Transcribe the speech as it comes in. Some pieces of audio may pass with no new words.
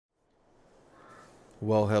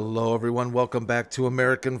Well, hello everyone. Welcome back to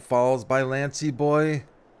American Falls by Lancyboi.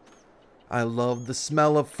 I love the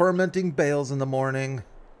smell of fermenting bales in the morning.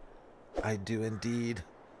 I do indeed.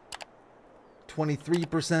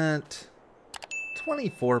 23%,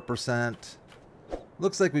 24%.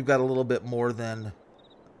 Looks like we've got a little bit more than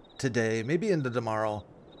today, maybe into tomorrow.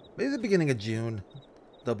 Maybe the beginning of June.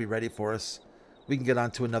 They'll be ready for us. We can get on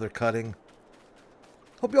to another cutting.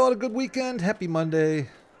 Hope you all had a good weekend. Happy Monday.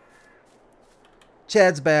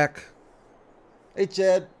 Chad's back. Hey,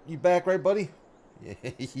 Chad. You back, right, buddy?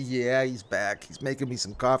 Yeah, he's back. He's making me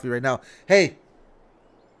some coffee right now. Hey,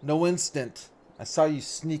 no instant. I saw you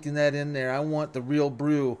sneaking that in there. I want the real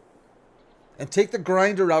brew. And take the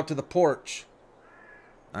grinder out to the porch.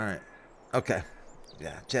 All right. Okay.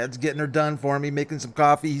 Yeah, Chad's getting her done for me, making some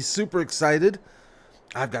coffee. He's super excited.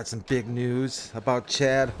 I've got some big news about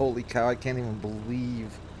Chad. Holy cow, I can't even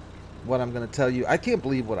believe what I'm going to tell you. I can't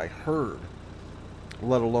believe what I heard,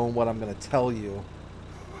 let alone what I'm going to tell you.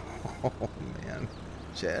 Oh, man.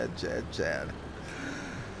 Chad.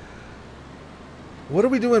 What are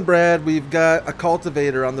we doing, Brad? We've got a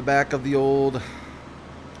cultivator on the back of the old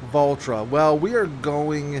Valtra. Well, we are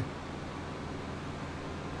going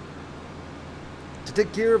to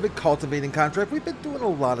take care of a cultivating contract. We've been doing a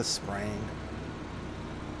lot of spraying.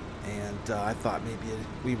 And I thought maybe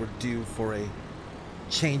we were due for a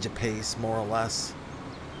change of pace, more or less.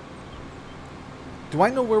 Do I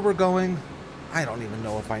know where we're going? I don't even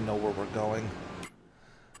know if I know where we're going.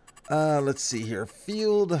 Let's see here.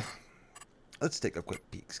 Field. Let's take a quick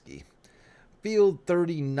peek ski. Field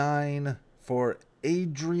 39 for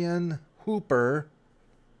Adrian Hooper.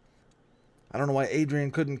 I don't know why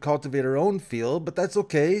Adrian couldn't cultivate her own field, but that's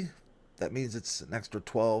okay. That means it's an extra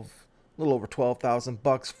 12, a little over 12,000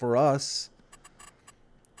 bucks for us.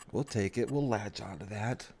 We'll take it. We'll latch onto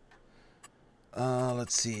that.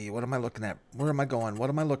 Let's see. What am I looking at? Where am I going? What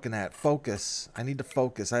am I looking at? Focus. I need to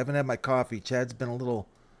focus. I haven't had my coffee. Chad's been a little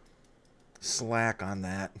slack on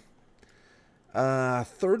that.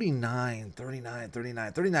 39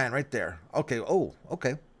 right there. Okay. Oh,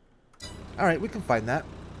 okay. All right. We can find that.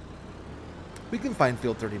 We can find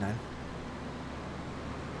field 39.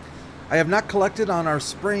 I have not collected on our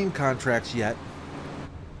spraying contracts yet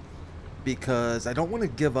because I don't want to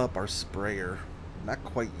give up our sprayer. Not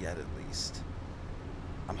quite yet, at least.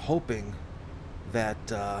 I'm hoping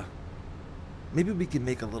that maybe we can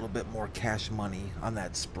make a little bit more cash money on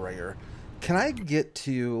that sprayer. Can I get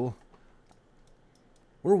to...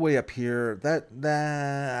 We're way up here.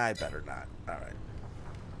 I better not. All right.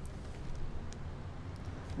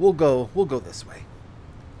 We'll go this way.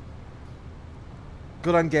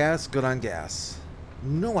 Good on gas, good on gas.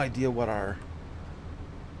 No idea what our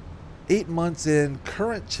 8 months in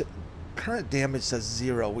current damage says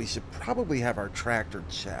 0. We should probably have our tractor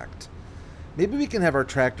checked. Maybe we can have our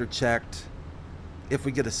tractor checked if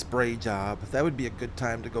we get a spray job. That would be a good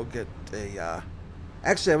time to go get a...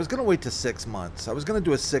 Actually, I was going to wait to 6 months. I was going to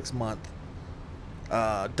do a 6-month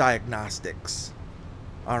diagnostics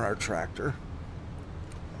on our tractor.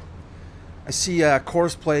 I see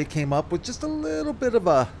Courseplay came up with just a little bit of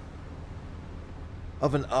an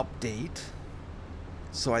update.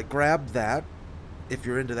 So I grabbed that. If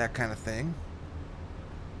you're into that kind of thing.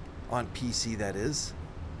 On PC, that is.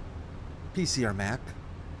 PC or Mac.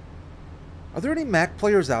 Are there any Mac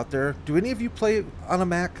players out there? Do any of you play on a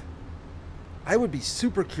Mac? I would be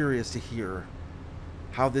super curious to hear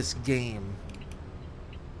how this game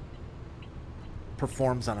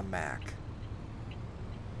performs on a Mac.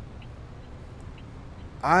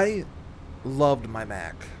 I loved my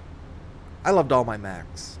Mac. I loved all my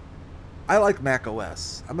Macs. I like Mac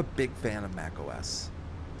OS. I'm a big fan of Mac OS.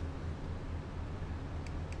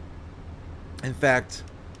 In fact,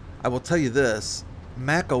 I will tell you this.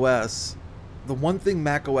 Mac OS, the one thing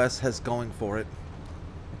Mac OS has going for it,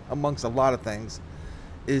 amongst a lot of things,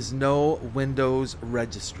 is no Windows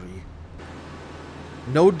registry.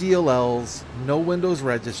 No DLLs, no Windows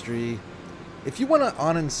registry. If you want to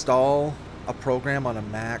uninstall a program on a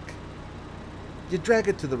Mac, you drag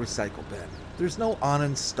it to the recycle bin. There's no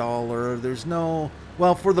uninstaller. There's no...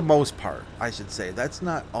 Well, for the most part, I should say. That's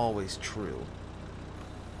not always true.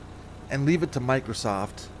 And leave it to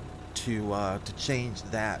Microsoft to change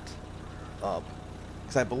that up.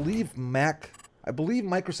 Because I believe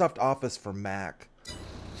Microsoft Office for Mac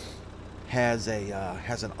has an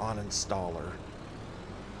uninstaller.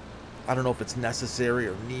 I don't know if it's necessary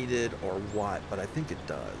or needed or what, but I think it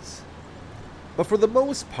does. But for the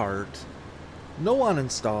most part, no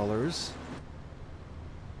uninstallers.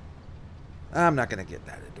 I'm not going to get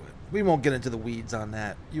that into it. We won't get into the weeds on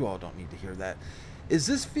that. You all don't need to hear that. Is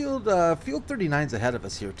this field 39's ahead of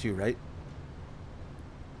us here too, right?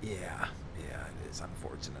 Yeah, it is,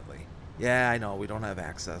 unfortunately. Yeah, I know, we don't have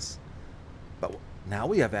access. But now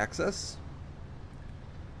we have access.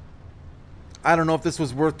 I don't know if this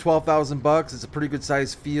was worth 12,000 bucks. It's a pretty good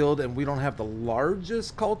sized field, and we don't have the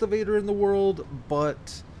largest cultivator in the world,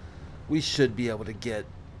 but we should be able to get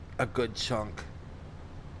a good chunk.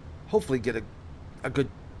 Hopefully get a good,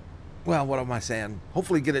 well, what am I saying?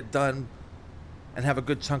 Hopefully get it done and have a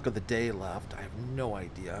good chunk of the day left. I have no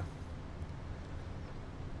idea.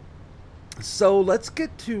 So let's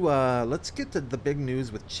get to the big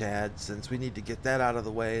news with Chad, since we need to get that out of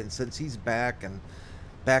the way, and since he's back and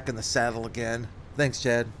back in the saddle again. Thanks,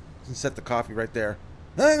 Chad. You can set the coffee right there.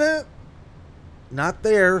 Not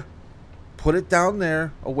there. Put it down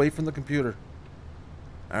there, away from the computer.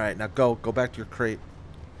 All right, now go back to your crate.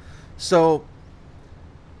 So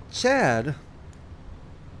Chad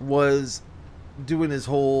was doing his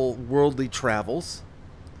whole worldly travels.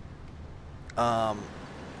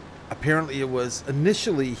 Apparently it was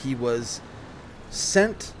initially he was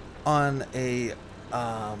sent on a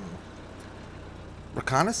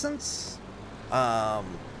reconnaissance, I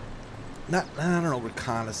don't know,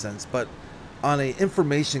 reconnaissance, but on a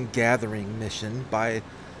information gathering mission by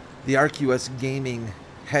the RQS Gaming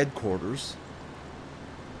headquarters,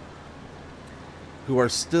 who are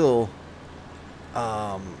still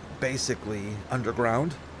basically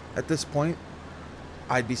underground at this point.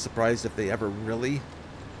 I'd be surprised if they ever really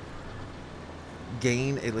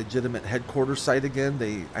gain a legitimate headquarters site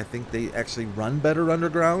again. I think they actually run better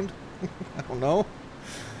underground. I don't know.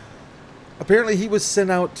 Apparently he was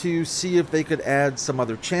sent out to see if they could add some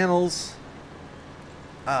other channels.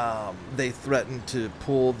 They threatened to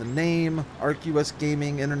pull the name RQS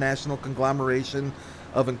Gaming International Conglomeration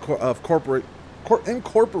of Incorporated.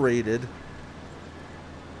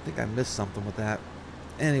 I think I missed something with that.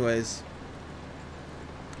 Anyways,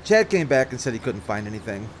 Chad came back and said he couldn't find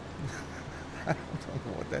anything. I don't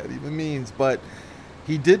know what that even means, but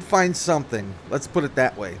he did find something. Let's put it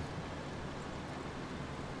that way.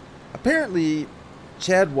 Apparently,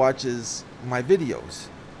 Chad watches my videos,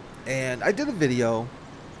 and I did a video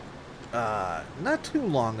not too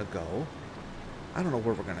long ago. I don't know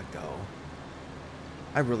where we're gonna go.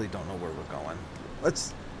 I really don't know where we're going.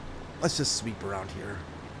 Let's just sweep around here.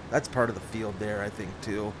 That's part of the field there, I think,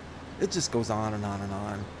 too. It just goes on and on and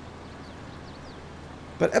on.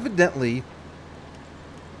 But evidently,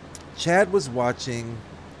 Chad was watching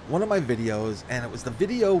one of my videos, and it was the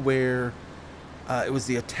video where it was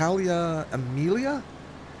the Italia Amelia,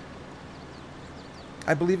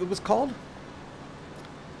 I believe it was called.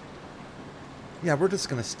 Yeah, we're just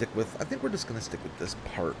gonna stick with. I think we're just gonna stick with this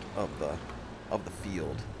part of the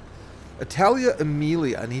field. Italia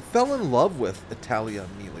Amelia, and he fell in love with Italia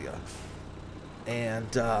Amelia,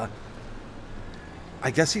 and I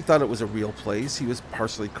guess he thought it was a real place. He was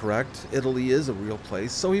partially correct. Italy is a real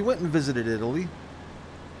place, so he went and visited Italy.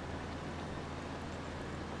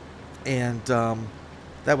 And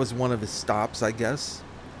that was one of his stops, I guess.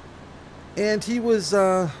 And he was,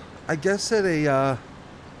 I guess, at a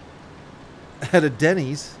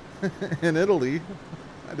Denny's in Italy.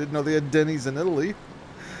 I didn't know they had Denny's in Italy,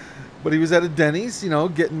 but he was at a Denny's, you know,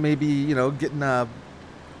 getting a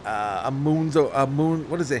moons.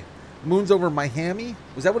 What is it? Moons over Miami?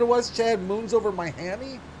 Was that what it was, Chad? Moons over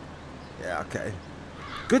Miami? Yeah, okay.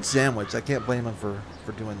 Good sandwich. I can't blame him for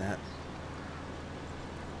doing that.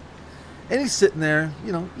 And he's sitting there,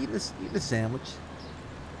 you know, eating a sandwich.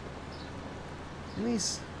 And he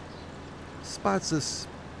spots this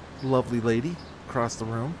lovely lady across the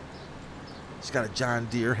room. She's got a John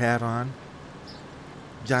Deere hat on.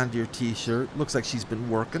 John Deere t-shirt. Looks like she's been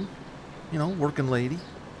working. You know, working lady.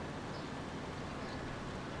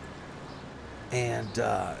 And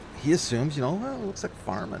he assumes, you know, well, it looks like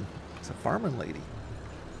farming. It's a farming lady.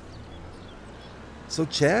 So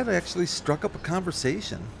Chad actually struck up a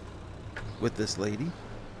conversation with this lady.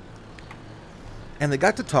 And they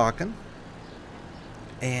got to talking.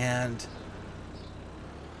 And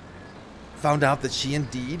found out that she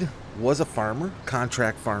indeed was a farmer,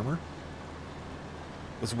 contract farmer.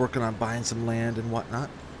 Was working on buying some land and whatnot.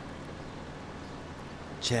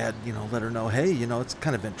 Chad, you know, let her know, hey, you know, it's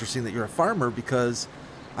kind of interesting that you're a farmer because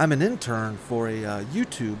I'm an intern for a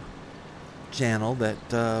YouTube channel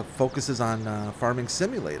that focuses on Farming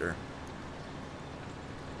Simulator.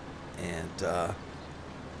 And, you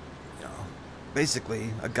know,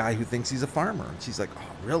 basically a guy who thinks he's a farmer. And she's like,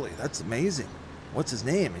 oh, really? That's amazing. What's his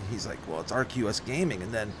name? And he's like, well, it's RQS Gaming.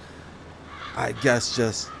 And then I guess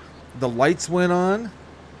just the lights went on.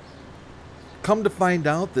 Come to find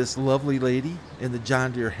out, this lovely lady in the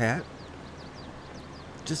John Deere hat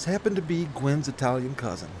just happened to be Gwen's Italian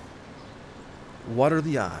cousin. What are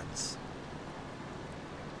the odds?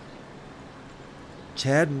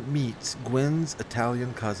 Chad meets Gwen's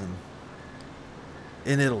Italian cousin.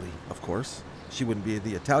 In Italy, of course. She wouldn't be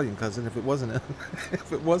the Italian cousin if it wasn't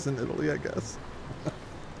if it wasn't Italy, I guess.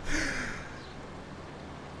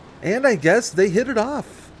 And I guess they hit it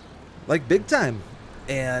off. Like big time.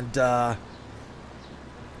 And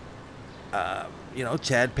you know,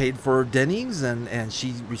 Chad paid for Denny's and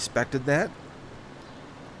she respected that.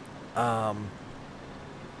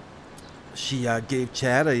 She gave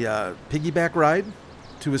Chad a piggyback ride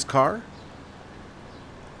to his car.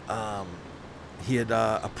 He had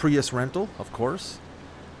a Prius rental, of course.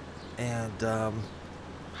 And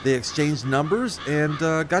they exchanged numbers and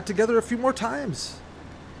got together a few more times.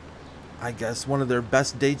 I guess one of their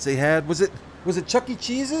best dates they had, was it Chuck E.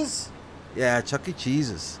 Cheese's? Yeah, Chuck E.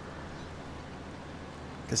 Cheese's.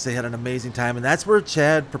 Guess they had an amazing time, and that's where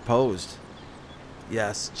Chad proposed.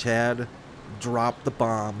 Yes, Chad dropped the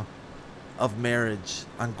bomb of marriage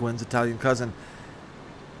on Gwen's Italian cousin.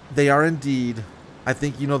 They are indeed, I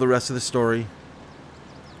think you know the rest of the story,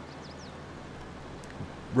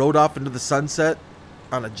 rode off into the sunset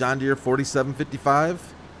on a John Deere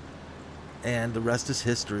 4755, and the rest is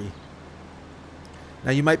history.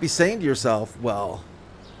 Now you might be saying to yourself, well,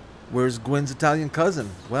 where's Gwen's Italian cousin?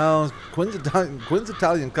 Well, Gwen's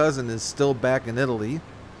Italian cousin is still back in Italy.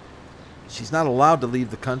 She's not allowed to leave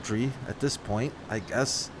the country at this point, I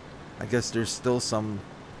guess. I guess there's still some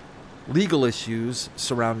legal issues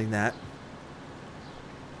surrounding that.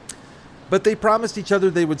 But they promised each other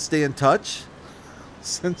they would stay in touch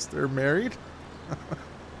since they're married.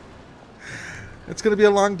 It's going to be a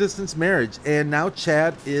long-distance marriage. And now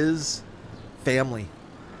Chad is family.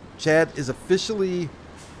 Chad is officially,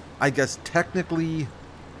 I guess technically,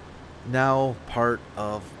 now part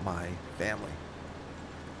of my family.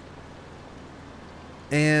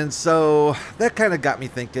 And so that kind of got me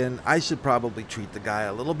thinking I should probably treat the guy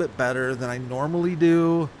a little bit better than I normally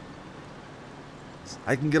do.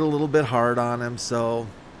 I can get a little bit hard on him. So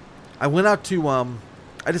I went out to,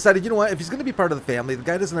 I decided, you know what, if he's going to be part of the family, the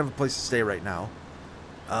guy doesn't have a place to stay right now.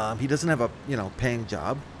 He doesn't have a, paying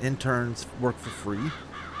job. Interns work for free.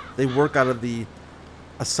 They work out of the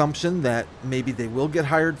assumption that maybe they will get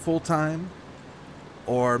hired full-time,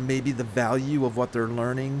 or maybe the value of what they're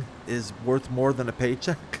learning is worth more than a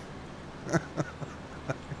paycheck.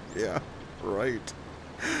 Yeah, right.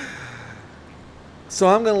 So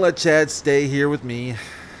I'm going to let Chad stay here with me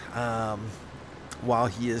while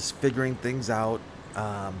he is figuring things out.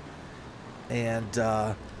 So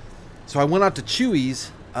I went out to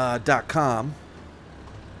Chewies.com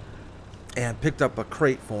and picked up a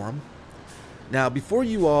crate for him. Now, before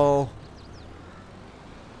you all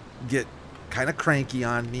get kind of cranky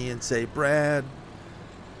on me and say, Brad,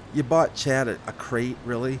 you bought Chad a crate,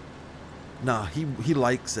 really? Nah, he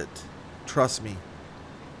likes it. Trust me.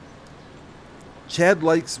 Chad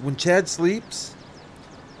likes, when Chad sleeps,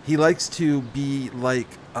 he likes to be like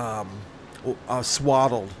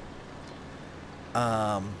swaddled.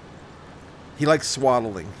 He likes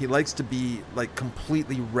swaddling. He likes to be like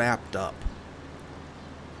completely wrapped up.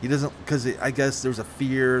 He doesn't, because I guess there's a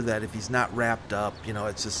fear that if he's not wrapped up,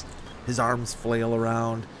 it's just his arms flail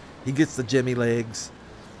around. He gets the jimmy legs,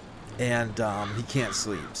 and he can't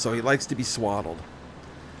sleep. So he likes to be swaddled.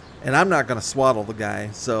 And I'm not going to swaddle the guy,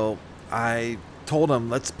 so I told him,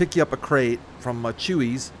 let's pick you up a crate from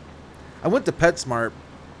Chewies. I went to PetSmart.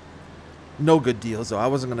 No good deals, though. I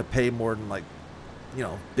wasn't going to pay more than like,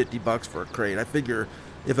 $50 for a crate. I figure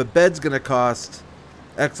if a bed's going to cost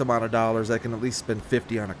X amount of dollars, I can at least spend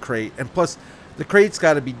 $50 on a crate. And plus, the crate's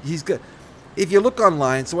got to be, if you look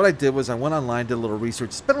online, so what I did was I went online, did a little research.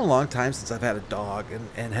 It's been a long time since I've had a dog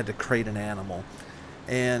and had to crate an animal.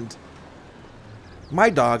 And my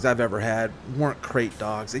dogs I've ever had weren't crate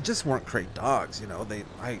dogs. They just weren't crate dogs,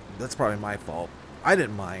 that's probably my fault. I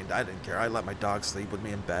didn't mind. I didn't care. I let my dog sleep with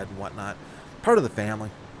me in bed and whatnot. Part of the family.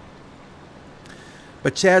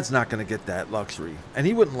 But Chad's not going to get that luxury. And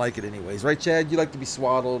he wouldn't like it anyways. Right, Chad? You like to be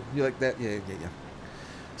swaddled? You like that? Yeah.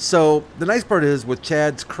 So the nice part is with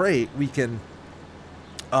Chad's crate, we can...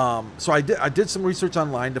 so I did some research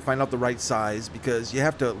online to find out the right size, because you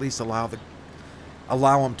have to at least allow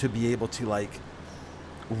him to be able to like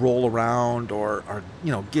roll around or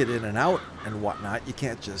get in and out and whatnot. You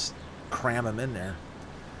can't just cram him in there.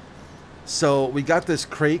 So we got this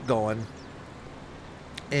crate going,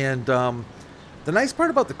 and the nice part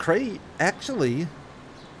about the crate actually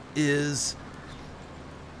is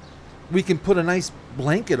we can put a nice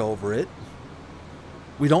blanket over it.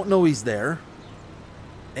 We don't know he's there,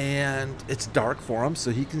 and it's dark for him,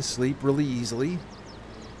 so he can sleep really easily.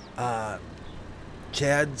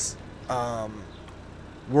 Chad's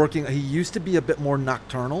working. He used to be a bit more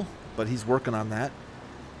nocturnal, but he's working on that.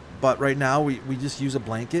 But right now we just use a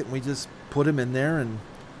blanket and we just put him in there, and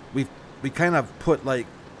we kind of put like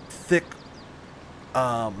thick,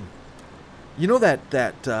 you know that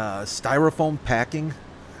styrofoam packing,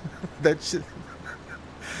 that shit,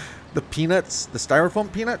 the peanuts, the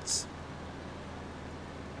styrofoam peanuts.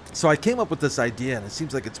 So I came up with this idea, and it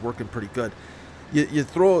seems like it's working pretty good. You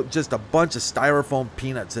throw just a bunch of styrofoam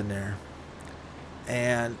peanuts in there,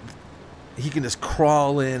 and he can just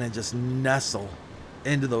crawl in and just nestle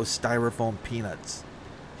into those styrofoam peanuts.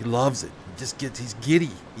 He loves it. He's giddy.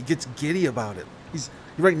 He gets giddy about it. He's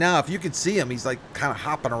right now, if you could see him, he's like kind of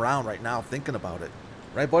hopping around right now thinking about it.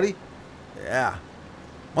 Right, buddy? Yeah.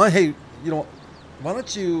 Well, hey, you know, why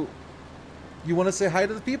don't you want to say hi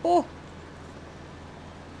to the people?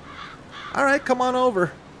 All right, come on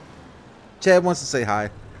over. Chad wants to say hi.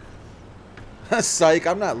 Psych,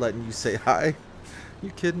 I'm not letting you say hi. You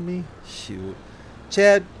kidding me? Shoot.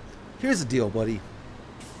 Chad, here's the deal, buddy.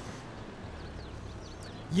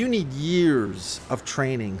 You need years of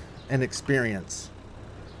training and experience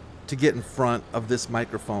to get in front of this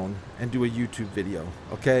microphone and do a YouTube video,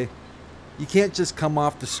 okay? You can't just come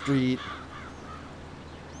off the street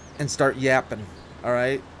and start yapping, all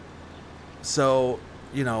right? So,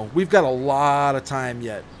 you know, we've got a lot of time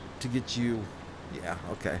yet to get you. Yeah,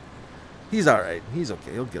 okay. He's all right. He's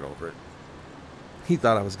okay. He'll get over it. He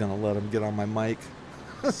thought I was going to let him get on my mic.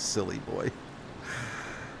 Silly boy.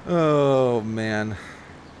 Oh, man.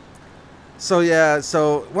 So, yeah,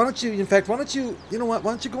 so why don't you, in fact, why don't you know what?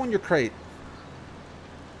 Why don't you go in your crate?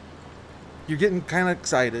 You're getting kind of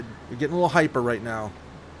excited. You're getting a little hyper right now.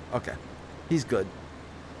 Okay. He's good.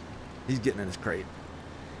 He's getting in his crate.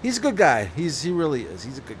 He's a good guy. He really is.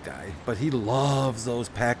 He's a good guy. But he loves those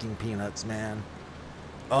packing peanuts, man.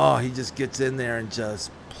 Oh, he just gets in there and just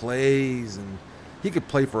plays. And he could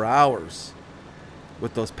play for hours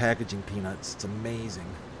with those packaging peanuts. It's amazing.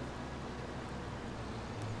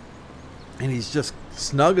 And he's just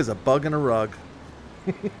snug as a bug in a rug.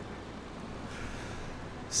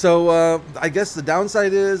 So, I guess the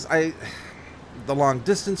downside is the long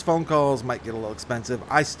distance phone calls might get a little expensive.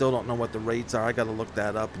 I still don't know what the rates are. I got to look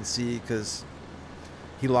that up and see, because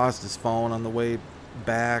he lost his phone on the way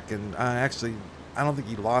back, and I don't think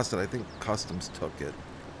he lost it. I think customs took it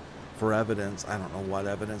for evidence. I don't know what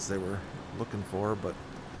evidence they were looking for, but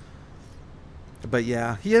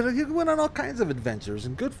yeah, he went on all kinds of adventures,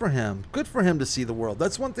 and good for him. Good for him to see the world.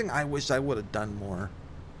 That's one thing I wish I would have done more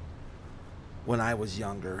when I was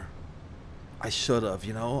younger. I should have,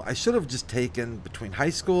 you know. I should have just taken between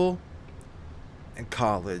high school and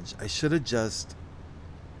college. I should have just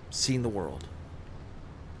seen the world.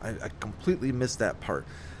 I completely missed that part.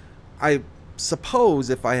 I suppose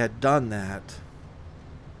if I had done that,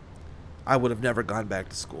 I would have never gone back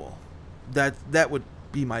to school. That would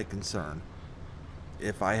be my concern.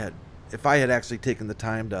 If I had actually taken the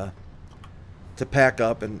time to pack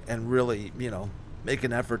up and really, you know, make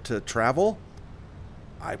an effort to travel,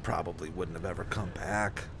 I probably wouldn't have ever come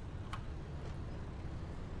back.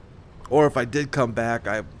 Or if I did come back,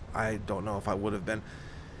 I don't know if I would have been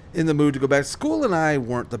in the mood to go back. School and I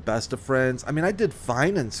weren't the best of friends. I mean, I did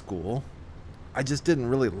fine in school. I just didn't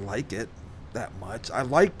really like it that much. I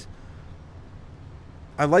liked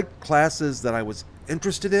classes that I was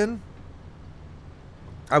interested in.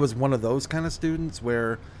 I was one of those kind of students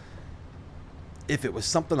where if it was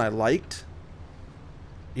something I liked,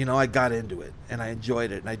 you know, I got into it and I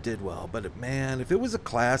enjoyed it and I did well. But man, if it was a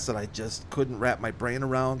class that I just couldn't wrap my brain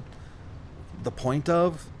around the point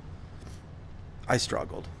of, I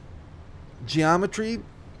struggled. Geometry, when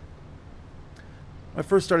I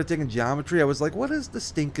first started taking geometry, I was like, what is the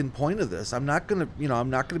stinking point of this? I'm not going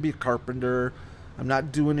to be a carpenter. I'm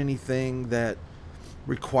not doing anything that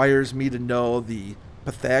requires me to know the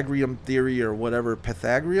Pythagorean theory or whatever.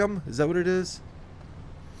 Pythagorean? Is that what it is?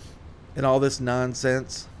 And all this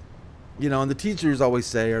nonsense, you know. And the teachers always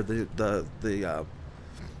say, or the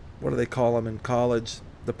what do they call them in college?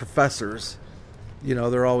 The professors, you know,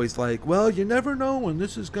 they're always like, well, you never know when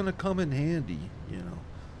this is going to come in handy, you know.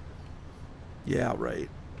 Yeah, right.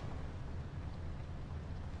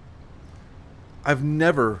 I've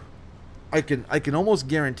never, I can almost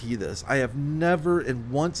guarantee this, I have never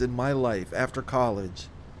once in my life after college,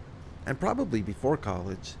 and probably before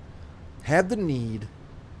college, had the need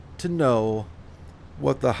to know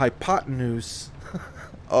what the hypotenuse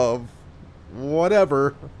of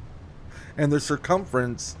whatever and the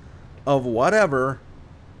circumference of whatever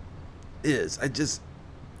is. It just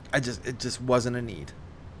wasn't a need,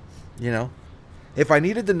 you know. If I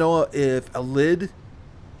needed to know if a lid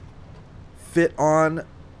fit on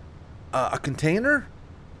A container,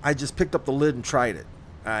 I just picked up the lid and tried it.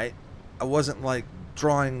 All right, I wasn't like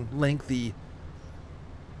drawing lengthy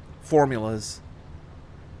formulas,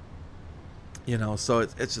 you know. So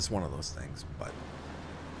it's just one of those things. But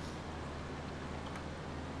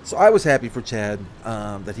so I was happy for Chad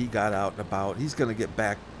that he got out and about. He's gonna get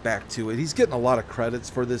back to it. He's getting a lot of credits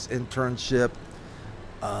for this internship.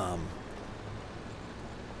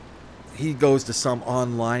 He goes to some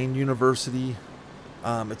online university.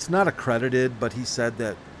 It's not accredited, but he said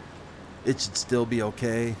that it should still be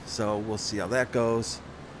okay. So we'll see how that goes.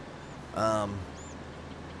 I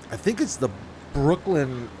think it's the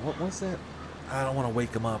Brooklyn. What was that? I don't want to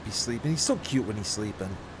wake him up. He's sleeping. He's so cute when he's sleeping.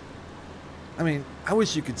 I mean, I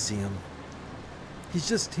wish you could see him. He's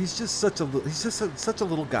just such a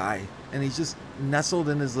little guy, and he's just nestled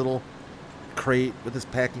in his little crate with his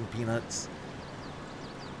packing peanuts.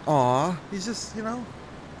 Aw, he's just, you know.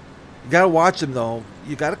 You gotta watch him though.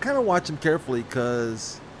 You gotta kind of watch him carefully,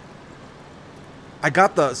 because I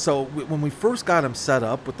got the when we first got him set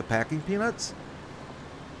up with the packing peanuts,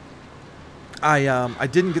 I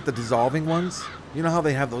didn't get the dissolving ones. You know how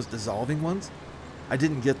they have those dissolving ones? I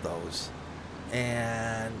didn't get those,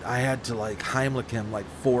 and I had to like Heimlich him like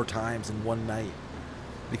 4 times in one night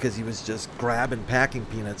because he was just grabbing packing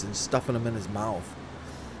peanuts and stuffing them in his mouth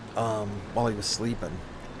while he was sleeping.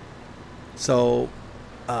 So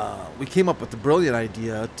we came up with the brilliant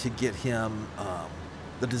idea to get him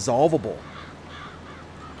the dissolvable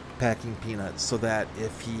packing peanuts, so that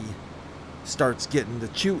if he starts getting the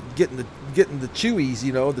chewies,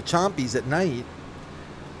 you know, the chompies at night,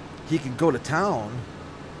 he can go to town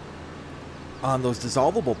on those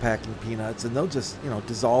dissolvable packing peanuts, and they'll just, you know,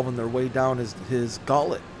 dissolve in their way down his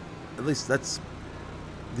gullet. At least that's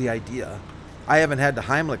the idea. I haven't had to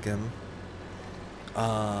Heimlich him.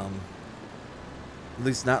 At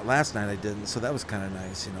least not last night I didn't, so that was kind of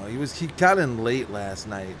nice, you know. He got in late last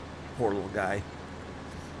night, poor little guy.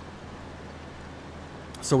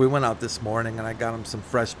 So we went out this morning and I got him some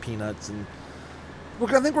fresh peanuts, and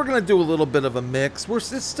I think we're gonna do a little bit of a mix.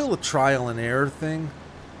 It's still a trial and error thing.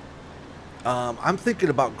 I'm thinking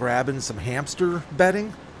about grabbing some hamster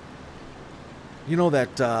bedding. You know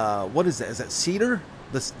that what is that? Is that cedar?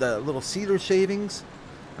 The little cedar shavings?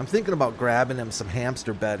 I'm thinking about grabbing him some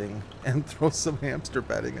hamster bedding and throw some hamster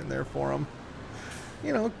bedding in there for him.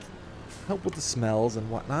 You know, help with the smells and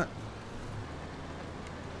whatnot.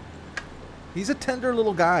 He's a tender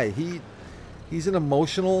little guy. He's an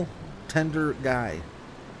emotional, tender guy.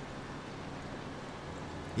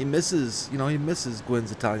 He misses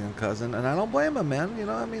Gwen's Italian cousin, and I don't blame him, man. You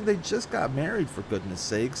know, I mean, they just got married, for goodness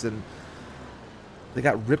sakes, and they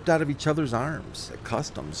got ripped out of each other's arms at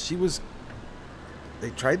customs. They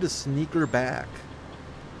tried to sneak her back.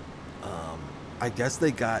 I guess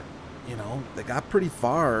they got pretty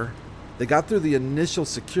far. They got through the initial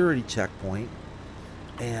security checkpoint,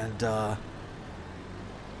 and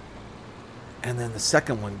then the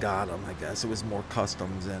second one got them. I guess it was more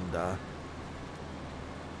customs, and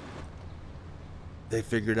they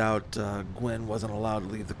figured out Gwen wasn't allowed to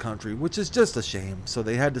leave the country, which is just a shame. So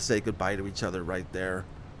they had to say goodbye to each other right there.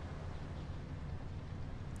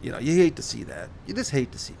 You know, you hate to see that. You just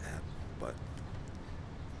hate to see that. But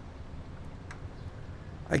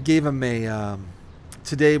I gave him a...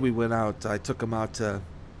 today we went out. I took him out to...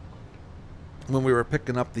 When we were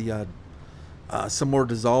picking up the some more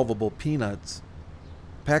dissolvable peanuts,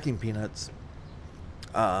 packing peanuts,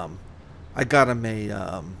 I got him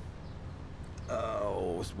a...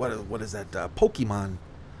 what is that? Pokemon.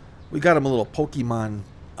 We got him a little Pokemon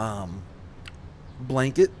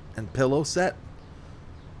blanket and pillow set.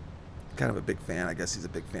 Kind of a big fan. I guess he's a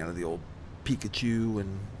big fan of the old Pikachu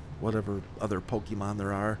and whatever other Pokemon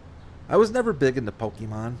there are. I was never big into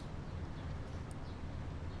Pokemon.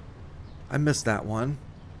 I missed that one.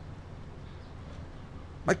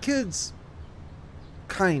 My kids,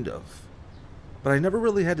 kind of. But I never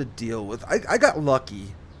really had to deal with... I got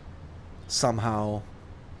lucky somehow.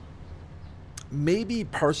 Maybe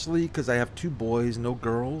partially because I have 2 boys, no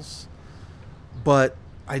girls. But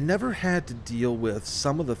I never had to deal with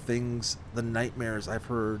some of the things, the nightmares I've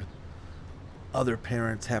heard other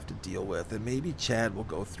parents have to deal with. And maybe Chad will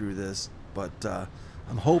go through this, but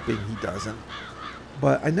I'm hoping he doesn't.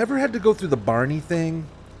 But I never had to go through the Barney thing.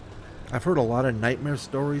 I've heard a lot of nightmare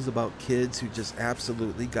stories about kids who just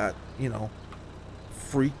absolutely got, you know,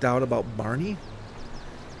 freaked out about Barney.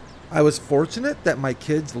 I was fortunate that my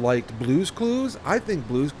kids liked Blue's Clues. I think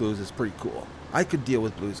Blue's Clues is pretty cool. I could deal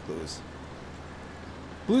with Blue's Clues.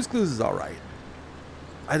 Blue's Clues is alright.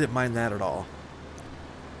 I didn't mind that at all.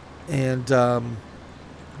 And,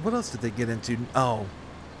 what else did they get into? Oh.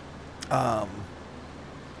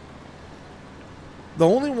 The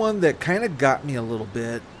only one that kind of got me a little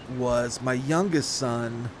bit was my youngest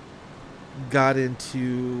son got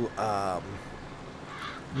into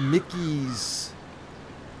Mickey's,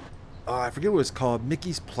 I forget what it's called,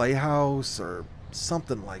 Mickey's Playhouse or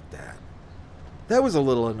something like that. That was a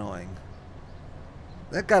little annoying.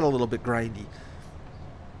 That got a little bit grindy.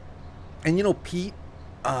 And you know, Pete,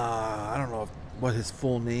 I don't know what his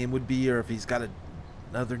full name would be or if he's got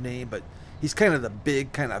another name, but he's kind of the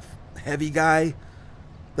big, kind of heavy guy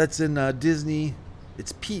that's in Disney.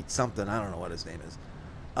 It's Pete something. I don't know what his name is.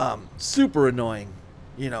 Super annoying.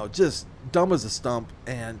 You know, just dumb as a stump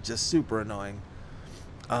and just super annoying.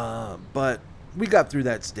 But we got through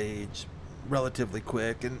that stage relatively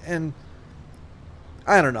quick. And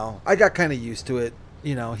I don't know. I got kind of used to it.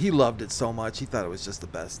 You know, he loved it so much. He thought it was just the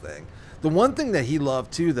best thing. The one thing that he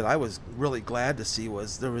loved, too, that I was really glad to see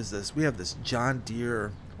was there was this, we have this John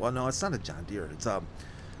Deere. Well, no, it's not a John Deere. It's, you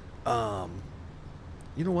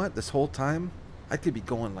know what? This whole time, I could be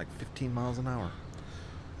going like 15 miles an hour.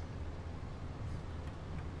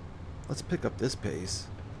 Let's pick up this pace.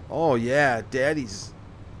 Oh, yeah. Daddy's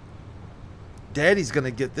going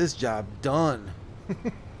to get this job done.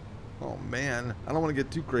 Oh, man. I don't want to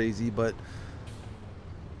get too crazy, but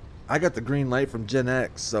I got the green light from Gen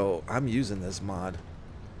X, so I'm using this mod.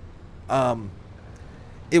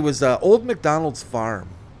 It was Old MacDonald's Farm.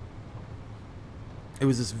 It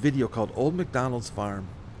was this video called Old MacDonald's Farm.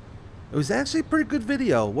 It was actually a pretty good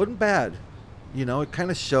video. Wasn't bad. You know, it kind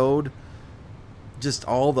of showed just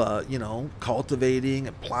all the, you know, cultivating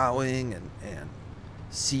and plowing and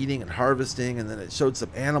seeding and harvesting. And then it showed some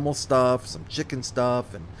animal stuff, some chicken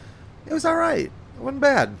stuff. And it was all right. It wasn't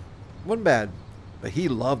bad. It wasn't bad. But he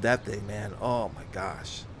loved that thing, man. Oh, my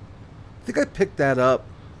gosh. I think I picked that up.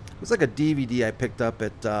 It was like a DVD I picked up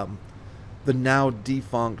at the now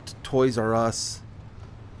defunct Toys R Us.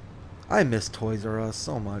 I miss Toys R Us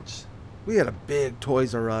so much. We had a big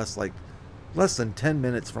Toys R Us, like less than 10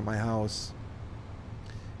 minutes from my house.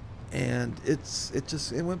 And it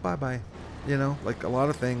went bye-bye. You know, like a lot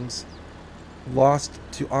of things lost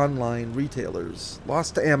to online retailers.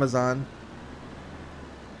 Lost to Amazon.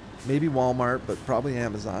 Maybe Walmart, but probably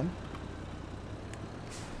Amazon.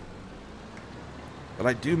 But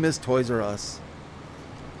I do miss Toys R Us.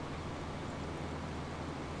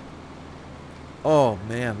 Oh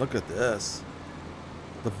man, look at this.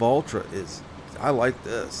 The Voltra is, I like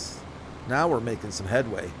this. Now we're making some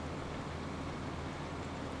headway.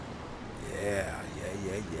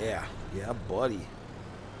 Yeah, buddy.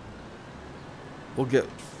 We'll get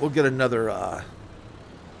another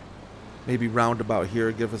maybe roundabout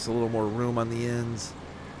here, give us a little more room on the ends.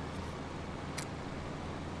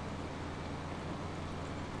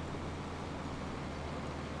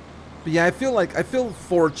 But yeah, I feel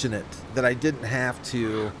fortunate that I didn't have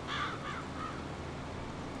to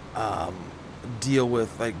deal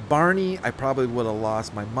with, like, Barney. I probably would have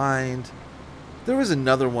lost my mind. There was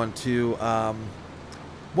another one too.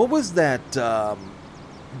 What was that?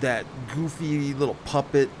 That goofy little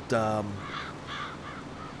puppet.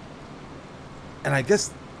 And I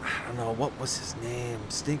guess, I don't know, what was his name?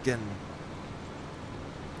 Stinking.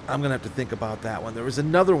 I'm gonna have to think about that one. There was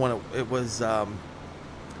another one. It was.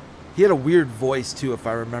 He had a weird voice too, if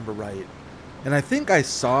I remember right. And I think I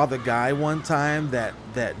saw the guy one time that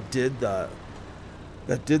did the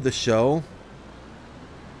show,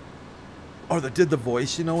 or that did the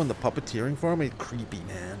voice, you know, in the puppeteering for him. Creepy,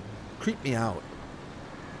 man. Creeped me out.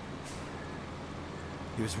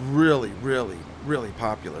 He was really, really, really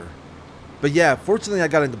popular. But yeah, fortunately I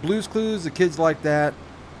got into Blue's Clues. The kids like that.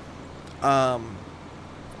 Then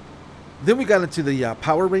we got into the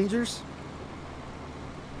Power Rangers.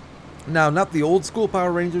 Now, not the old school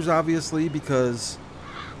Power Rangers, obviously, because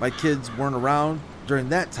my kids weren't around during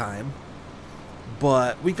that time.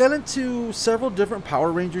 But we got into several different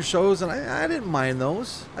Power Ranger shows, and I didn't mind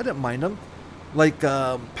those. I didn't mind them. Like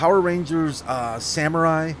Power Rangers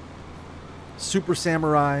Samurai, Super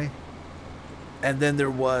Samurai, and then there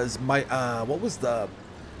was what was the...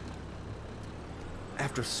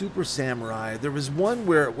 After Super Samurai, there was one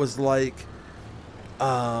where it was like...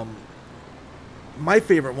 my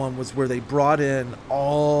favorite one was where they brought in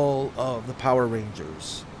all of the Power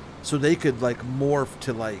Rangers, so they could like morph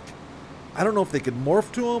to, like, I don't know if they could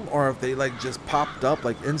morph to them or if they like just popped up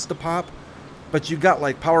like Instapop, but you got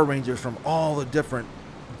like Power Rangers from all the different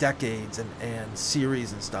decades and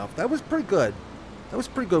series and stuff. That was pretty good. That was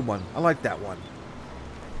a pretty good one. I like that one.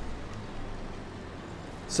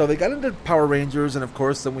 So they got into Power Rangers, and of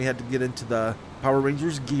course then we had to get into the Power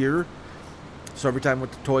Rangers gear. So every time we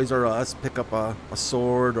went to Toys R Us, pick up a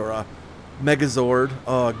sword or a Megazord,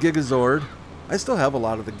 Gigazord. I still have a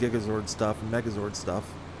lot of the Gigazord stuff and Megazord stuff.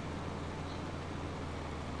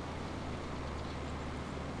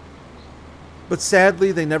 But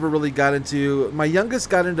sadly, they never really got into... My youngest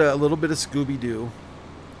got into a little bit of Scooby-Doo.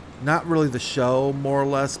 Not really the show, more or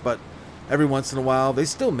less, but every once in a while. They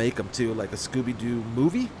still make them, too, like a Scooby-Doo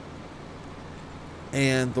movie.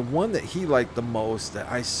 And the one that he liked the most, that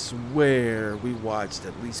I swear we watched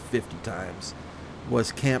at least 50 times,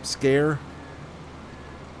 was Camp Scare.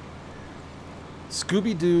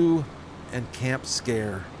 Scooby-Doo and Camp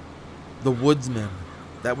Scare. The Woodsman.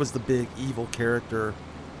 That was the big evil character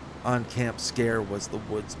on Camp Scare, was the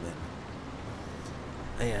Woodsman.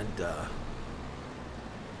 And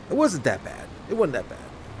it wasn't that bad. It wasn't that bad.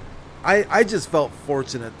 I just felt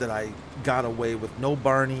fortunate that I got away with no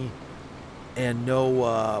Barney and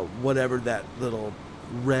no whatever that little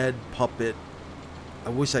red puppet. I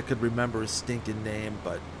wish I could remember his stinking name,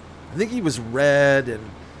 but I think he was red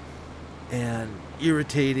and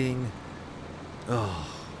irritating. Oh.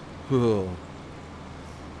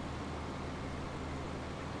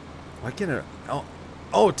 Why can't I...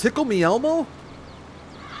 Oh, Tickle Me Elmo?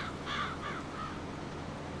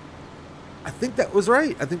 I think that was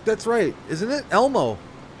right. I think that's right. Isn't it? Elmo.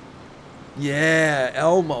 Yeah,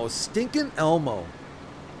 Elmo. Stinking Elmo.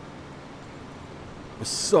 Was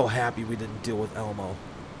so happy we didn't deal with Elmo.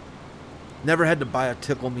 Never had to buy a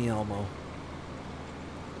Tickle Me Elmo.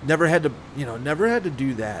 Never had to, never had to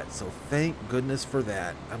do that. So thank goodness for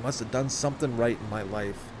that. I must have done something right in my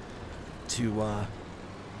life to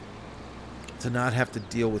not have to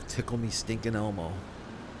deal with Tickle Me Stinking Elmo.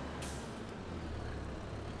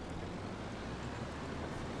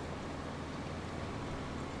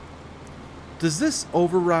 Does this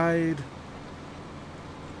override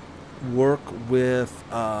work with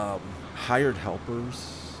hired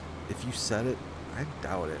helpers if you set it? I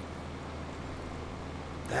doubt it.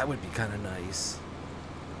 That would be kind of nice.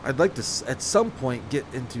 I'd like to at some point get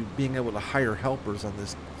into being able to hire helpers on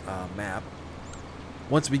this map.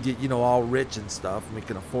 Once we get, all rich and stuff, and we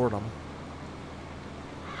can afford them.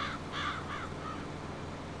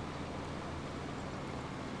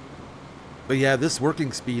 But yeah, this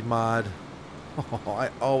working speed mod, I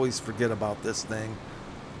always forget about this thing.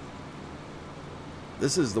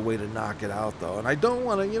 This is the way to knock it out, though. And I don't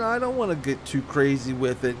want to, I don't want to get too crazy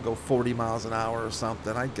with it and go 40 miles an hour or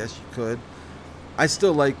something. I guess you could. I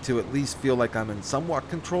still like to at least feel like I'm in somewhat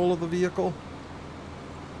control of the vehicle.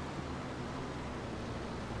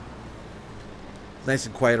 Nice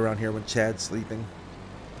and quiet around here when Chad's sleeping.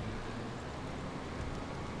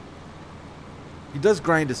 He does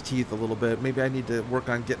grind his teeth a little bit. Maybe I need to work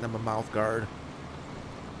on getting him a mouth guard.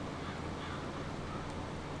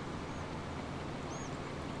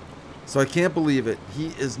 So I can't believe it. He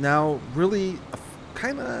is now really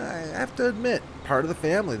kind of, I have to admit, part of the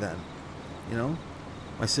family then.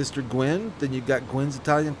 My sister Gwen. Then you got Gwen's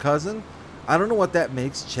Italian cousin. I don't know what that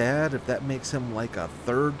makes Chad, if that makes him like a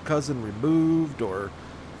third cousin removed or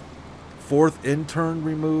fourth intern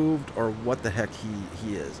removed or what the heck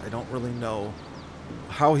he is. I don't really know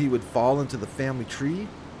how he would fall into the family tree.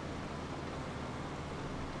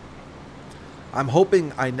 I'm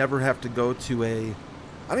hoping I never have to go to I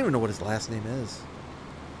don't even know what his last name is.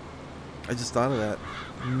 I just thought of that.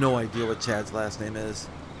 No idea what Chad's last name is.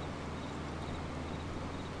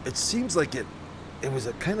 It seems like it was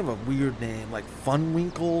a kind of a weird name, like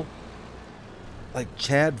Funwinkle, like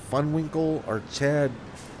Chad Funwinkle or Chad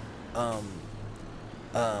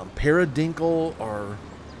Paradinkle or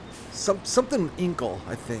something Inkle,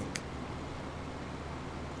 I think.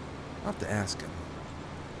 I'll have to ask him.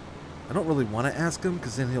 I don't really want to ask him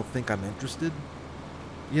because then he'll think I'm interested.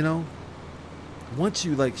 Once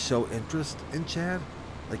you like show interest in Chad,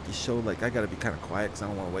 like you show like I gotta be kind of quiet because I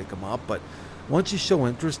don't want to wake him up, but once you show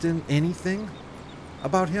interest in anything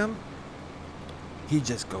about him, he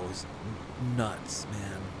just goes nuts,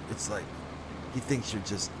 man. It's like he thinks you're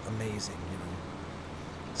just amazing,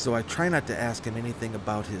 So I try not to ask him anything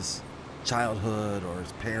about his childhood or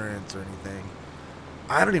his parents or anything.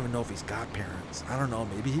 I don't even know if he's got parents. I don't know.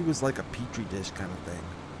 Maybe he was like a petri dish kind of thing.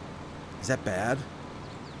 Is that bad?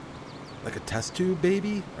 Like a test tube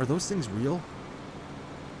baby? Are those things real?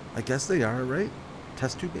 I guess they are, right?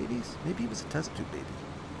 Test tube babies? Maybe he was a test tube baby.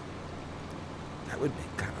 That would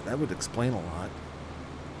make that would explain a lot.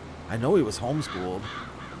 I know he was homeschooled.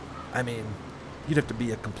 I mean, you'd have to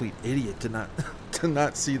be a complete idiot to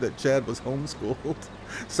not see that Chad was homeschooled.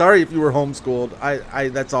 Sorry if you were homeschooled. I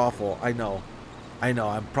that's awful. I know.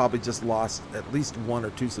 I'm probably just lost at least 1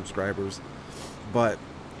 or 2 subscribers. But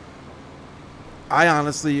I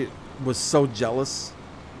honestly was so jealous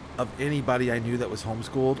of anybody I knew that was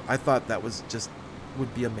homeschooled. I thought that was just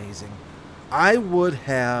would be amazing. I would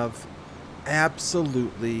have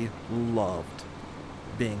absolutely loved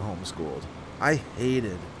being homeschooled. I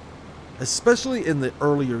hated, especially in the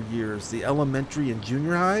earlier years, the elementary and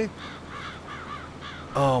junior high.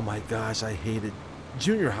 Oh my gosh, I hated.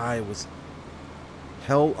 Junior high was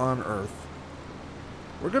hell on earth.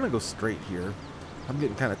 We're going to go straight here. I'm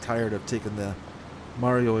getting kind of tired of taking the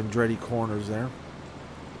Mario Andretti corners there.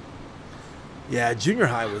 Yeah, junior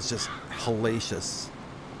high was just hellacious.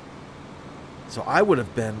 So I would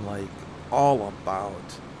have been like all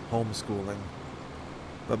about homeschooling.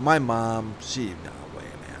 But my mom, no way,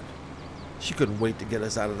 man. She couldn't wait to get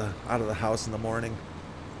us out of the house in the morning.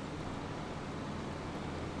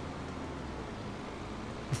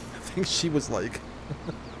 I think she was like,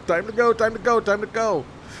 time to go, time to go, time to go.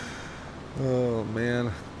 Oh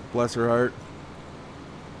man, bless her heart.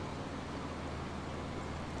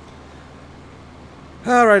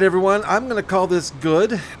 All right, everyone, I'm going to call this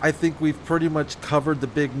good. I think we've pretty much covered the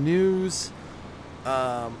big news.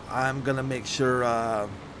 I'm going to make sure, I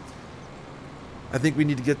think we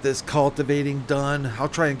need to get this cultivating done. I'll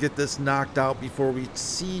try and get this knocked out before we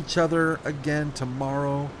see each other again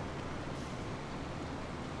tomorrow.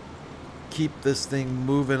 Keep this thing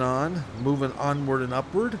moving onward and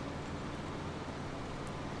upward.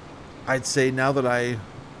 I'd say now that I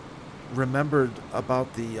remembered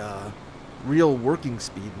about the real working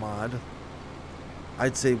speed mod,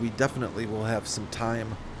 I'd say we definitely will have some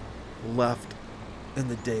time left in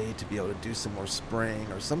the day to be able to do some more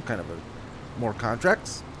spraying or some kind of more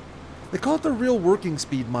contracts. They call it the real working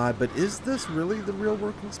speed mod, but is this really the real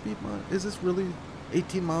working speed mod? Is this really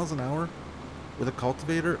 18 miles an hour with a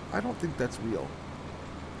cultivator? I don't think that's real.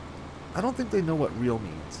 I don't think they know what real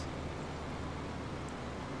means.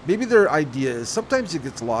 Maybe their idea is, sometimes it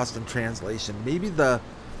gets lost in translation. Maybe the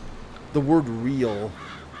word real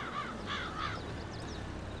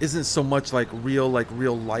isn't so much like real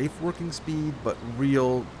life working speed, but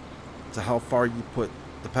real to how far you put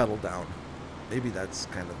the pedal down. Maybe that's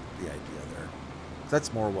kind of the idea there.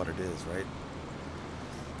 That's more what it is, right?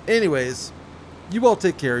 Anyways, you all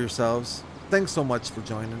take care of yourselves. Thanks so much for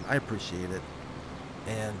joining. I appreciate it.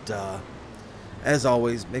 And as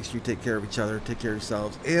always, make sure you take care of each other, take care of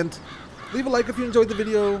yourselves, and leave a like if you enjoyed the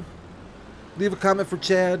video. Leave a comment for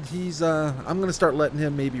Chad. He's I'm gonna start letting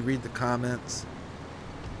him maybe read the comments.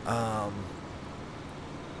 I'm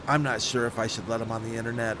not sure if I should let him on the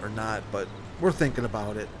internet or not, but we're thinking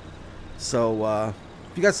about it. So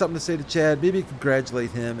if you got something to say to Chad, maybe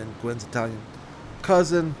congratulate him and Gwen's Italian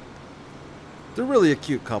cousin. They're really a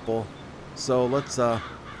cute couple. So let's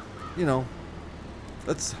you know,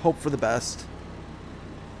 let's hope for the best.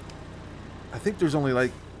 I think there's only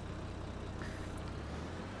like,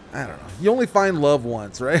 I don't know. You only find love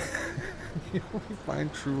once, right? You only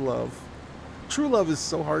find true love. True love is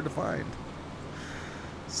so hard to find.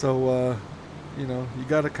 So, you know, you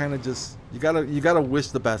gotta kind of just, you gotta wish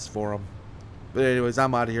the best for them. But anyways,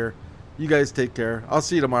 I'm out of here. You guys take care. I'll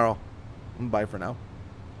see you tomorrow. Bye for now.